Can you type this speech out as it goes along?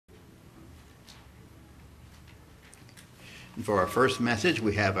And for our first message,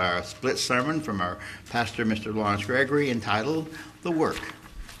 we have our split sermon from our pastor, Mr. Lawrence Gregory, entitled The Work.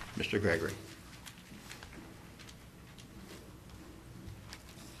 Mr. Gregory.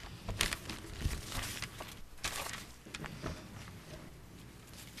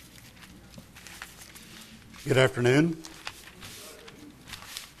 Good afternoon.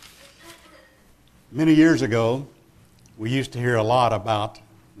 Many years ago, we used to hear a lot about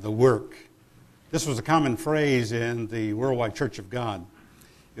the work. This was a common phrase in the Worldwide Church of God.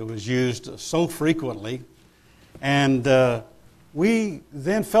 It was used so frequently, and we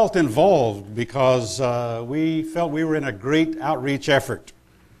then felt involved because we felt we were in a great outreach effort.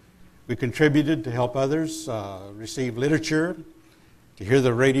 We contributed to help others receive literature, to hear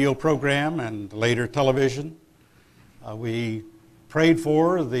the radio program and later television. We prayed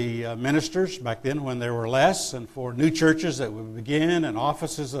for the ministers back then when there were less, and for new churches that would begin and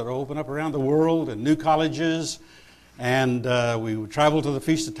offices that would open up around the world and new colleges. And we would travel to the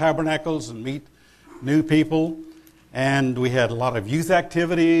Feast of Tabernacles and meet new people. And we had a lot of youth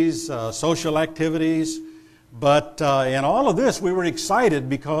activities, social activities. But in all of this, we were excited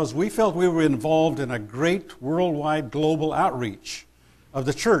because we felt we were involved in a great worldwide global outreach of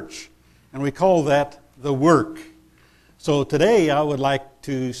the church. And we call that the work. So today I would like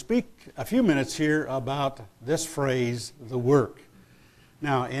to speak a few minutes here about this phrase, the work.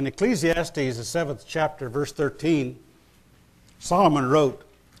 Now in Ecclesiastes, the 7th chapter, verse 13, Solomon wrote,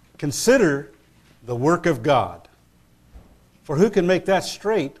 "Consider the work of God, for who can make that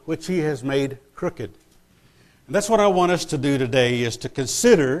straight which he has made crooked?" And that's what I want us to do today, is to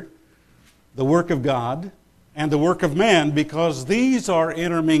consider the work of God and the work of man, because these are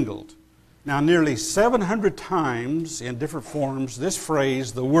intermingled. Now, nearly 700 times in different forms, this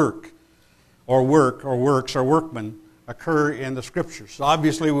phrase, the work, or works, or workman, occur in the Scriptures. So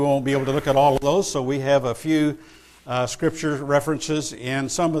obviously, we won't be able to look at all of those, so we have a few Scripture references in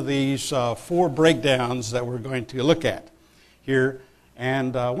some of these 4 breakdowns that we're going to look at here.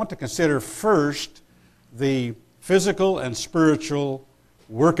 And I want to consider first the physical and spiritual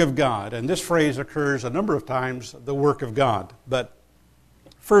work of God. And this phrase occurs a number of times, the work of God. But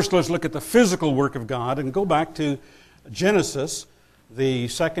first, let's look at the physical work of God and go back to Genesis, the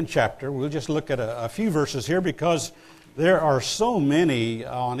 2nd chapter. We'll just look at a few verses here because there are so many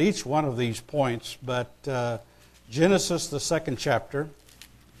on each one of these points. But Genesis, the 2nd chapter,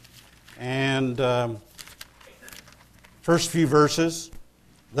 and first few verses.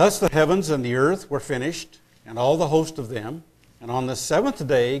 "Thus the heavens and the earth were finished, and all the host of them. And on the 7th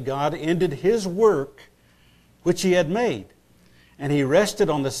day God ended his work which he had made. And he rested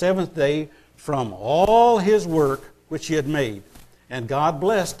on the 7th day from all his work which he had made. And God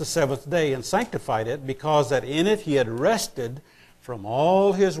blessed the 7th day and sanctified it, because that in it he had rested from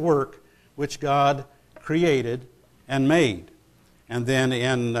all his work which God created and made." And then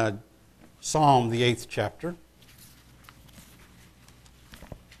in Psalm, the 8th chapter,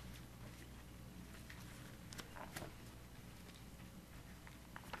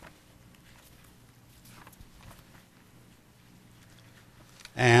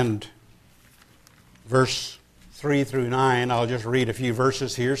 and verse 3 through 9, I'll just read a few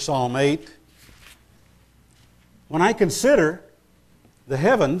verses here. Psalm 8. "When I consider the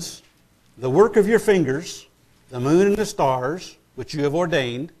heavens, the work of your fingers, the moon and the stars, which you have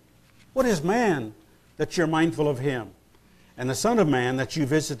ordained, what is man that you're mindful of him, and the son of man that you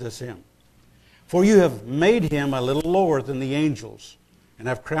visitest him? For you have made him a little lower than the angels, and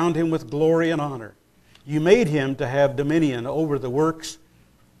have crowned him with glory and honor. You made him to have dominion over the works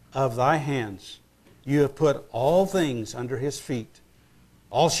of thy hands. You have put all things under his feet,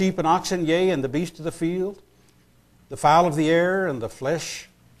 all sheep and oxen, yea, and the beast of the field, the fowl of the air, and the fish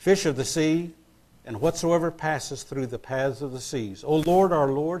of the sea, and whatsoever passes through the paths of the seas. O Lord, our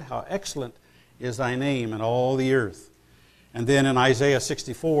Lord, how excellent is thy name in all the earth." And then in Isaiah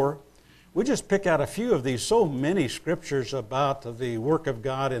 64, we just pick out a few of these, so many scriptures about the work of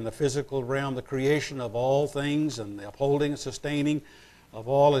God in the physical realm, the creation of all things, and the upholding and sustaining of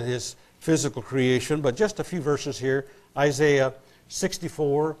all of his physical creation. But just a few verses here. Isaiah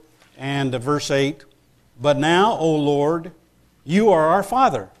 64 and verse 8. "But now, O Lord, you are our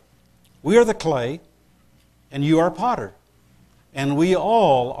Father. We are the clay, and you are potter. And we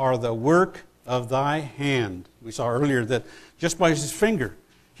all are the work of thy hand." We saw earlier that just by his finger,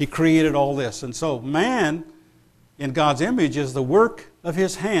 he created all this. And so man, in God's image, is the work of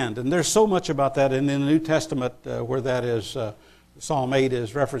his hand. And there's so much about that in the New Testament where that is Psalm 8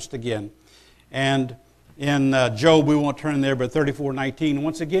 is referenced again. And in Job, we won't turn there, but 34:19,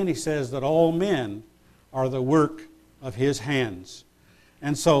 once again he says that all men are the work of his hands.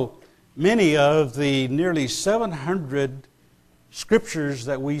 And so many of the nearly 700 scriptures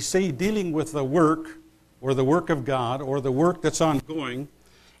that we see dealing with the work or the work of God or the work that's ongoing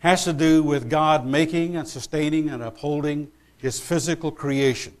has to do with God making and sustaining and upholding His physical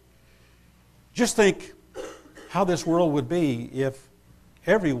creation. Just think how this world would be if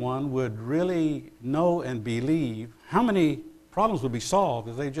everyone would really know and believe. How many problems would be solved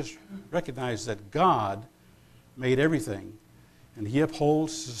if they just recognized that God made everything and He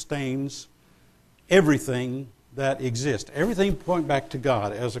upholds, sustains everything that exists. Everything pointing back to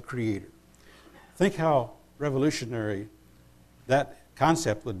God as a creator. Think how revolutionary that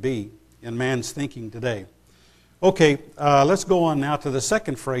concept would be in man's thinking today. Okay, let's go on now to the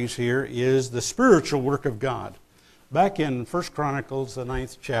second phrase here, is the spiritual work of God. Back in 1 Chronicles, the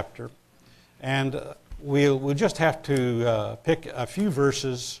 9th chapter, and we'll just have to pick a few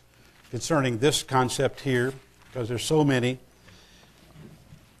verses concerning this concept here, because there's so many.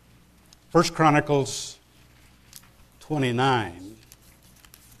 1 Chronicles 29.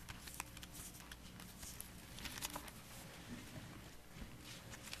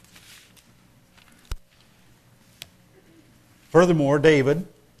 Furthermore, David,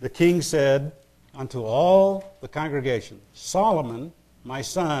 the king, said unto all the congregation, Solomon, my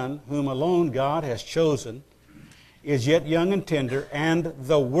son, whom alone God has chosen, is yet young and tender, and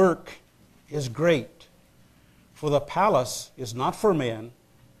the work is great. For the palace is not for men,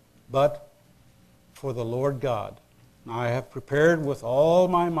 but for the Lord God. Now I have prepared with all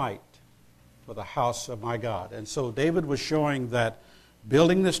my might for the house of my God. And so David was showing that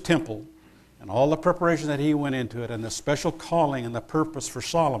building this temple and all the preparation that he went into it and the special calling and the purpose for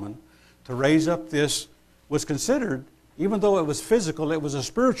Solomon to raise up this was considered, even though it was physical, it was a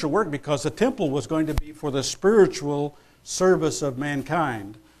spiritual work, because the temple was going to be for the spiritual service of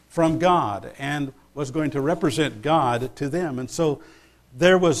mankind from God and was going to represent God to them. And so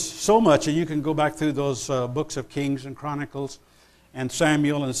there was so much, and you can go back through those books of Kings and Chronicles and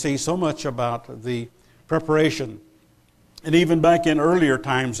Samuel and see so much about the preparation. And even back in earlier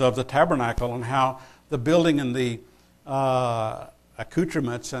times of the tabernacle and how the building and the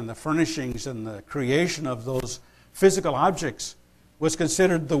accoutrements and the furnishings and the creation of those physical objects was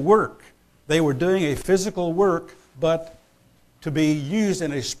considered the work. They were doing a physical work, but to be used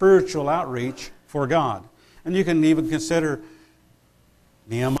in a spiritual outreach for God. And you can even consider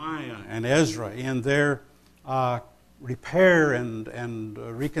Nehemiah and Ezra in their repair and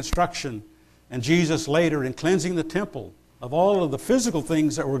reconstruction, and Jesus later in cleansing the temple of all of the physical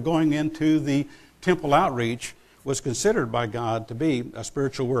things that were going into the temple outreach, was considered by God to be a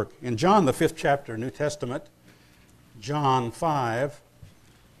spiritual work. In John, the 5th chapter, New Testament, John 5,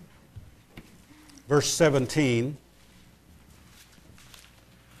 verse 17,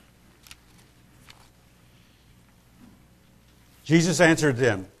 Jesus answered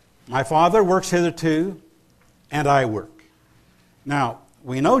them, My Father works hitherto, and I work. Now,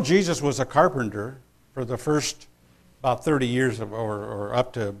 we know Jesus was a carpenter for the first about 30 years, or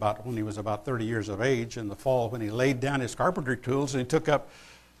up to about when he was about 30 years of age in the fall, when he laid down his carpentry tools and he took up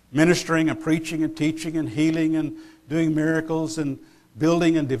ministering and preaching and teaching and healing and doing miracles and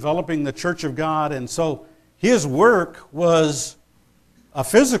building and developing the church of God. And so his work was a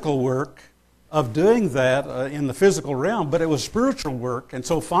physical work of doing that in the physical realm, but it was spiritual work. And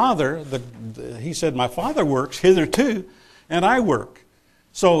so he said, My Father works hitherto, and I work.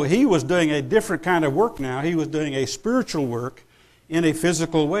 So he was doing a different kind of work now. He was doing a spiritual work in a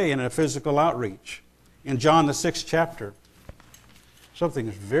physical way, in a physical outreach. In John the 6th chapter, something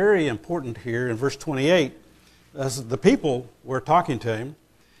is very important here in verse 28. As the people were talking to him,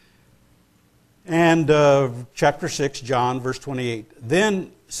 and chapter 6, John, verse 28.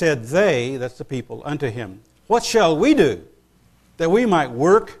 Then said they, that's the people, unto him, What shall we do, that we might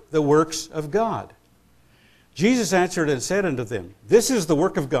work the works of God? Jesus answered and said unto them, This is the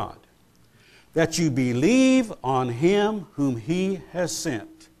work of God, that you believe on Him whom He has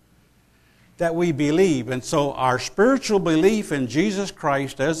sent. That we believe. And so our spiritual belief in Jesus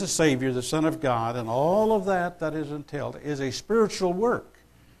Christ as the Savior, the Son of God, and all of that is entailed, is a spiritual work.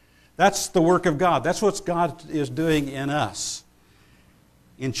 That's the work of God. That's what God is doing in us,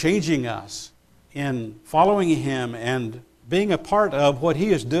 in changing us, in following Him and being a part of what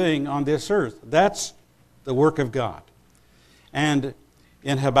He is doing on this earth. That's the work of God. And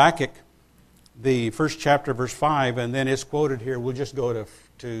in Habakkuk, the 1st chapter, verse 5, and then it's quoted here. We'll just go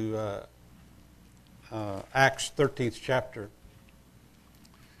to Acts 13th chapter.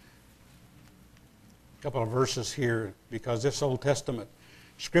 A couple of verses here, because this Old Testament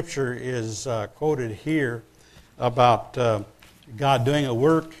scripture is quoted here about God doing a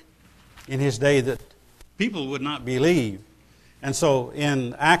work in His day that people would not believe. And so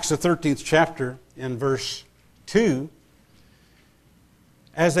in Acts the 13th chapter, in verse 2,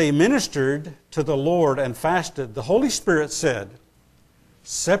 As they ministered to the Lord and fasted, the Holy Spirit said,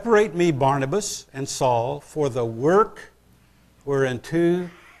 "Separate me, Barnabas and Saul, for the work whereunto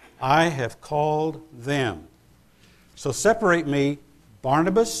I have called them." So separate me,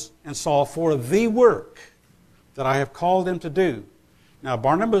 Barnabas and Saul, for the work that I have called them to do. Now,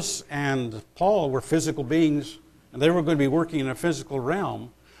 Barnabas and Paul were physical beings, and they were going to be working in a physical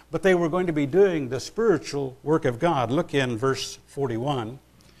realm, but they were going to be doing the spiritual work of God. Look in verse 41,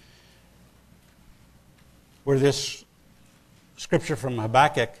 where this scripture from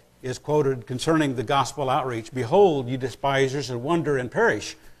Habakkuk is quoted concerning the gospel outreach. "Behold, you despisers, and wonder and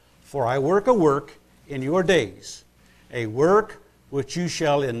perish, for I work a work in your days, a work which you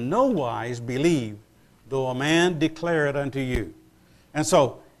shall in no wise believe, though a man declare it unto you." And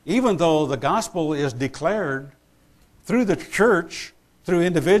so, even though the gospel is declared through the church, through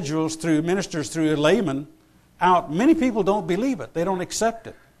individuals, through ministers, through laymen, out, many people don't believe it. They don't accept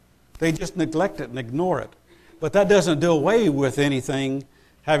it. They just neglect it and ignore it. But that doesn't do away with anything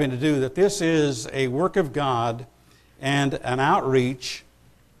having to do that this is a work of God and an outreach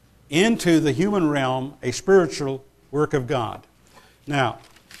into the human realm, a spiritual work of God. Now,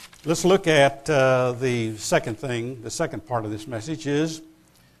 let's look at the second thing. The second part of this message is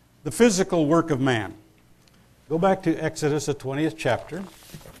the physical work of man. Go back to Exodus, the 20th chapter.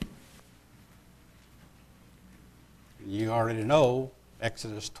 You already know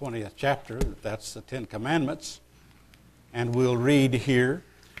Exodus 20th chapter, that's the 10 Commandments. And we'll read here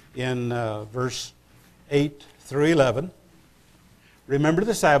in verse 8 through 11. "Remember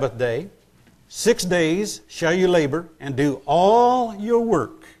the Sabbath day. 6 days shall you labor and do all your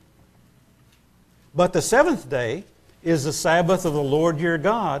work. But the seventh day is the Sabbath of the Lord your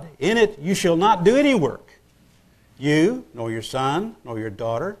God. In it you shall not do any work. You, nor your son, nor your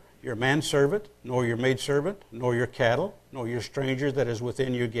daughter, your manservant, nor your maidservant, nor your cattle, nor your stranger that is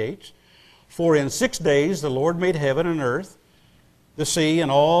within your gates. For in 6 days the Lord made heaven and earth, the sea,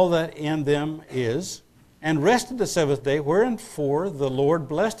 and all that in them is, and rested the seventh day, wherefore the Lord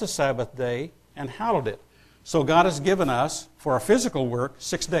blessed the Sabbath day and hallowed it." So God has given us, for our physical work,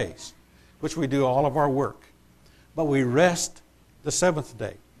 6 days, which we do all of our work. But we rest the seventh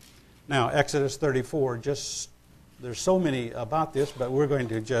day. Now, Exodus 34, there's so many about this, but we're going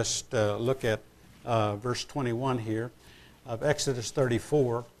to just look at verse 21 here of Exodus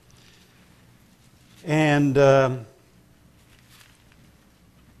 34. And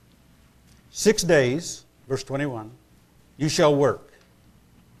 6 days, verse 21, you shall work.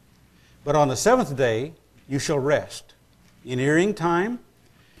 But on the seventh day you shall rest. In earing time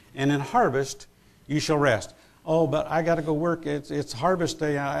and in harvest you shall rest. "Oh, but I got to go work. It's harvest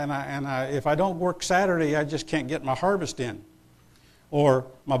day, and if I don't work Saturday, I just can't get my harvest in." Or,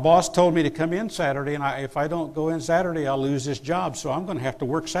 "My boss told me to come in Saturday, and if I don't go in Saturday, I'll lose this job, so I'm going to have to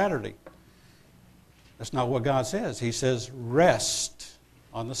work Saturday." That's not what God says. He says, rest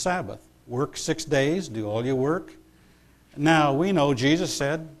on the Sabbath. Work 6 days, do all your work. Now, we know Jesus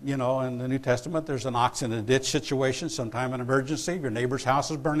said, in the New Testament, there's an ox in a ditch situation, sometime an emergency. Your neighbor's house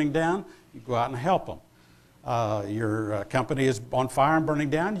is burning down, you go out and help them. Your company is on fire and burning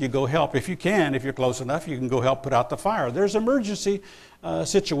down, you go help. If you can, if you're close enough, you can go help put out the fire. There's emergency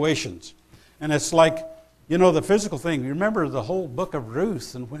situations. And it's like, the physical thing. You remember the whole book of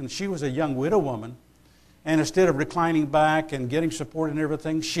Ruth, and when she was a young widow woman, and instead of reclining back and getting support and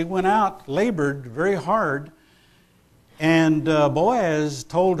everything, she went out, labored very hard, and Boaz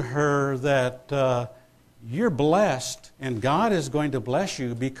told her that you're blessed, and God is going to bless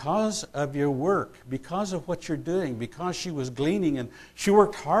you because of your work, because of what you're doing, because she was gleaning, and she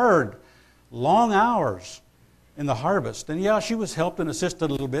worked hard, long hours in the harvest. And yeah, she was helped and assisted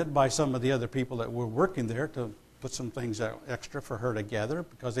a little bit by some of the other people that were working there to put some things out extra for her to gather,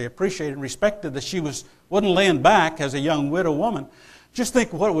 because they appreciated and respected that she wasn't laying back as a young widow woman. Just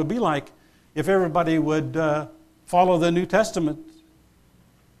think what it would be like if everybody would follow the New Testament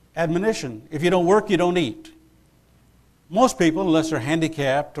admonition. If you don't work, you don't eat. Most people, unless they're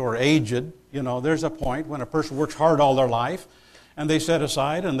handicapped or aged, there's a point when a person works hard all their life and they set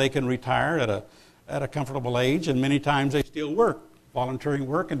aside and they can retire at a comfortable age, and many times they still work, volunteering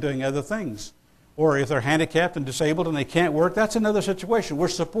work and doing other things. Or if they're handicapped and disabled and they can't work, that's another situation. We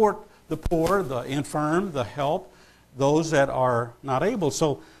support the poor, the infirm, the help, those that are not able.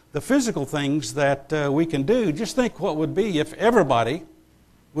 So the physical things that we can do, just think what would be if everybody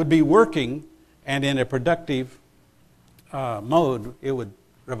would be working and in a productive mode. It would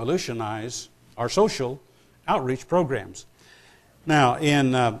revolutionize our social outreach programs. Now,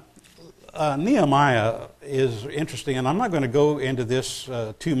 in Nehemiah is interesting, and I'm not going to go into this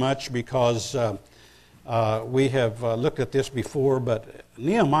too much because We have looked at this before, but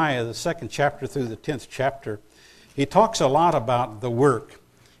Nehemiah, the 2nd chapter through the 10th chapter, he talks a lot about the work.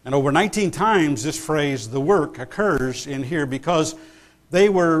 And over 19 times this phrase, the work, occurs in here because they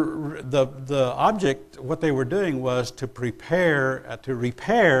were, the object, what they were doing was to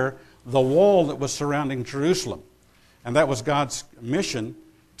repair the wall that was surrounding Jerusalem. And that was God's mission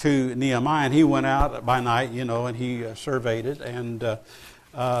to Nehemiah. And he went out by night, and he surveyed it and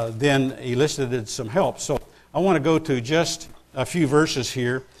then elicited some help. So I want to go to just a few verses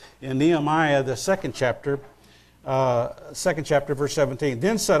here in Nehemiah, the 2nd chapter, verse 17.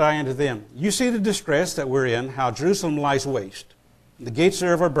 Then said I unto them, you see the distress that we're in, how Jerusalem lies waste. The gates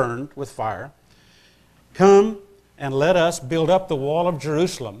thereof are burned with fire. Come and let us build up the wall of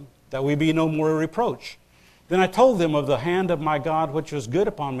Jerusalem, that we be no more a reproach. Then I told them of the hand of my God which was good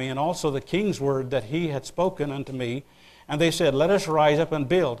upon me, and also the king's word that he had spoken unto me. And they said, let us rise up and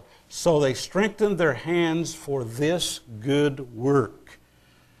build. So they strengthened their hands for this good work.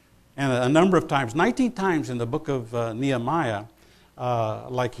 And a number of times, 19 times in the book of Nehemiah,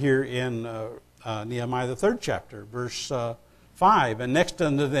 like here in Nehemiah the 3rd chapter, verse 5. And next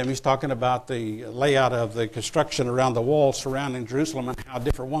unto them, he's talking about the layout of the construction around the wall surrounding Jerusalem and how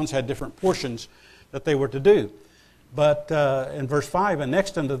different ones had different portions that they were to do. But in verse 5, and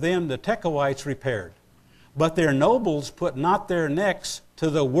next unto them the Tekoites repaired. But their nobles put not their necks to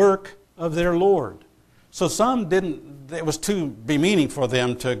the work of their Lord. So some didn't, it was too bemeaning for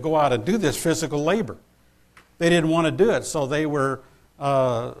them to go out and do this physical labor. They didn't want to do it, so they were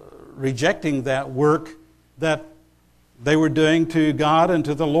rejecting that work that they were doing to God and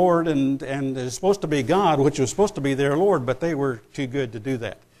to the Lord, and it's supposed to be God, which was supposed to be their Lord, but they were too good to do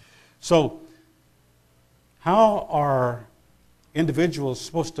that. So, how are individuals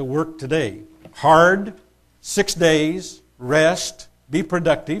supposed to work today? Hard, 6 days, rest, be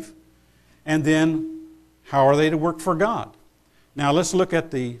productive, and then how are they to work for God? Now let's look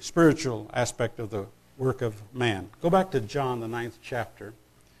at the spiritual aspect of the work of man. Go back to John, the 9th chapter.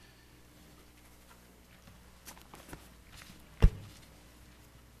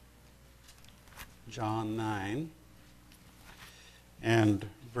 John 9 and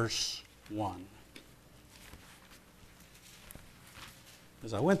verse 1.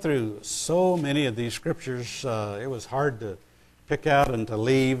 As I went through so many of these scriptures, it was hard to pick out and to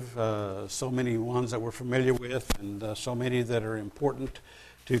leave so many ones that we're familiar with and so many that are important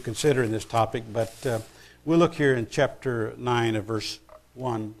to consider in this topic. But we'll look here in chapter 9 of verse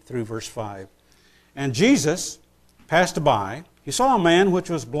 1 through verse 5. And Jesus passed by. He saw a man which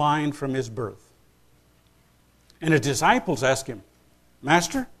was blind from his birth. And his disciples asked him,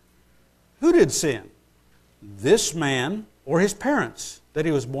 Master, who did sin, this man or his parents, that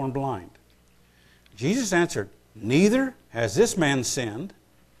he was born blind? Jesus answered, neither has this man sinned,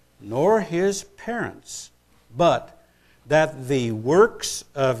 nor his parents, but that the works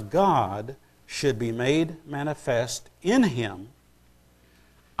of God should be made manifest in him.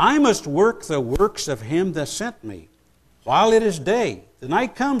 I must work the works of him that sent me, while it is day. The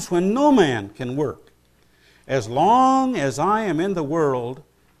night comes when no man can work. As long as I am in the world,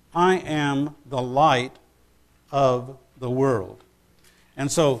 I am the light of the world. And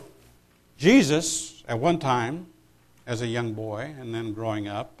so Jesus, at one time, as a young boy, and then growing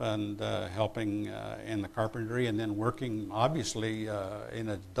up and helping in the carpentry, and then working, obviously, in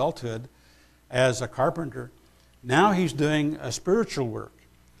adulthood as a carpenter, now he's doing a spiritual work.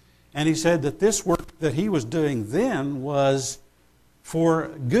 And he said that this work that he was doing then was for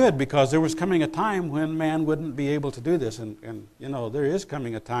good, because there was coming a time when man wouldn't be able to do this. And there is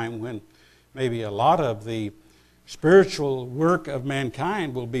coming a time when maybe a lot of the spiritual work of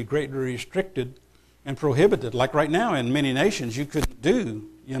mankind will be greatly restricted and prohibited. Like right now in many nations, you couldn't do,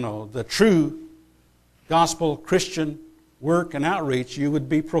 the true gospel Christian work and outreach. You would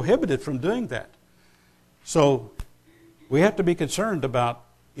be prohibited from doing that. So we have to be concerned about,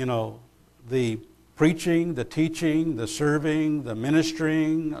 the preaching, the teaching, the serving, the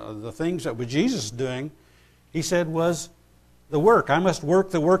ministering, the things that Jesus was doing. He said was the work. I must work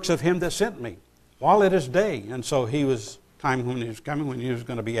the works of him that sent me while it is day. And so he was time when he was coming when he was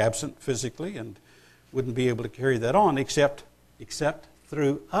going to be absent physically and wouldn't be able to carry that on except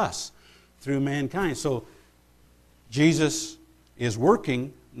through us, through mankind. So Jesus is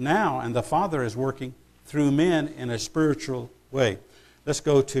working now, and the Father is working through men in a spiritual way. Let's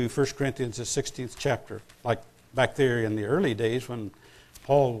go to 1 Corinthians, the 16th chapter, like back there in the early days when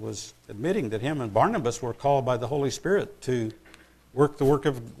Paul was admitting that him and Barnabas were called by the Holy Spirit to work the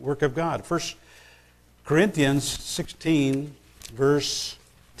work of God. 1 Corinthians 16, verse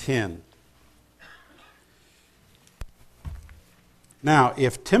 10. Now,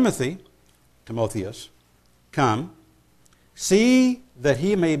 if Timothy Timotheus, come, see that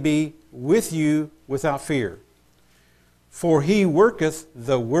he may be with you without fear. For he worketh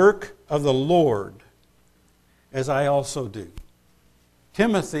the work of the Lord, as I also do.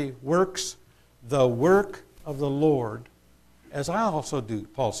 Timothy works the work of the Lord, as I also do,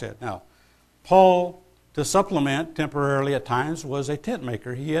 Paul said. Now, Paul, to supplement temporarily at times, was a tent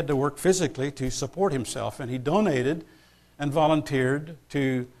maker. He had to work physically to support himself, and he donated and volunteered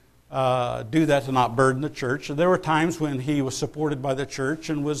to do that to not burden the church. And there were times when he was supported by the church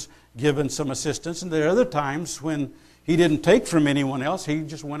and was given some assistance, and there are other times when he didn't take from anyone else. He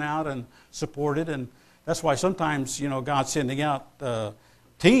just went out and supported, and that's why sometimes, God's sending out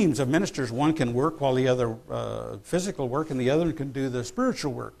teams of ministers. One can work while the other physical work, and the other can do the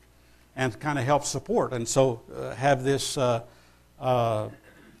spiritual work and kind of help support. And so have this effort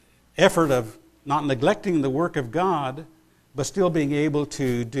of not neglecting the work of God, but still being able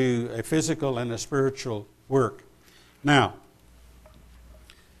to do a physical and a spiritual work. Now,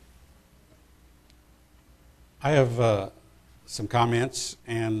 I have some comments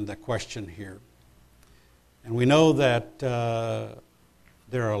and a question here. And we know that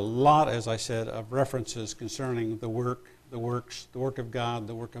there are a lot, as I said, of references concerning the work, the works, the work of God,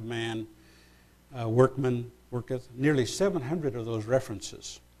 the work of man, workman, worketh. Nearly 700 of those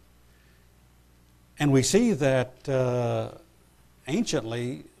references. And we see that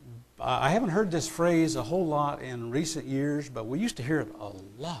anciently, I haven't heard this phrase a whole lot in recent years, but we used to hear it a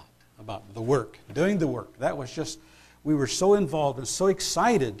lot about the work, doing the work. That was just, we were so involved and so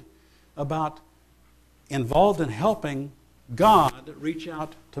excited about involved in helping God reach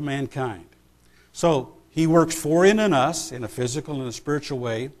out to mankind. So he works for and in us in a physical and a spiritual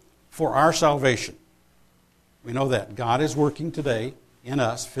way for our salvation. We know that God is working today in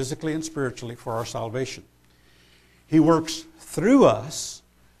us physically and spiritually for our salvation. He works through us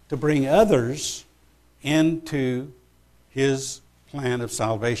to bring others into his plan of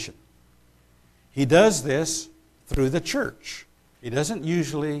salvation. He does this through the church. He doesn't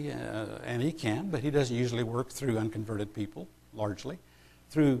usually, and he can, but he doesn't usually work through unconverted people, largely,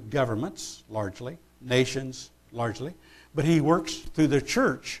 through governments, largely, nations, largely, but he works through the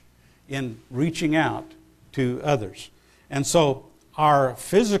church in reaching out to others. And so our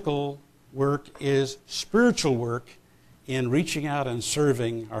physical work is spiritual work in reaching out and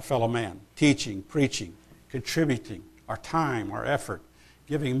serving our fellow man, teaching, preaching, contributing, our time, our effort,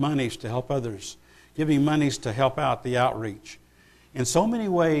 giving monies to help others, giving monies to help out the outreach. In so many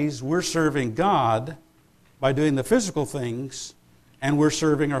ways, we're serving God by doing the physical things, and we're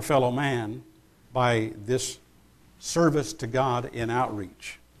serving our fellow man by this service to God in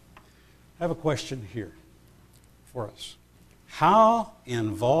outreach. I have a question here for us. How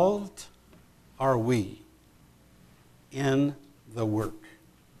involved are we in the work?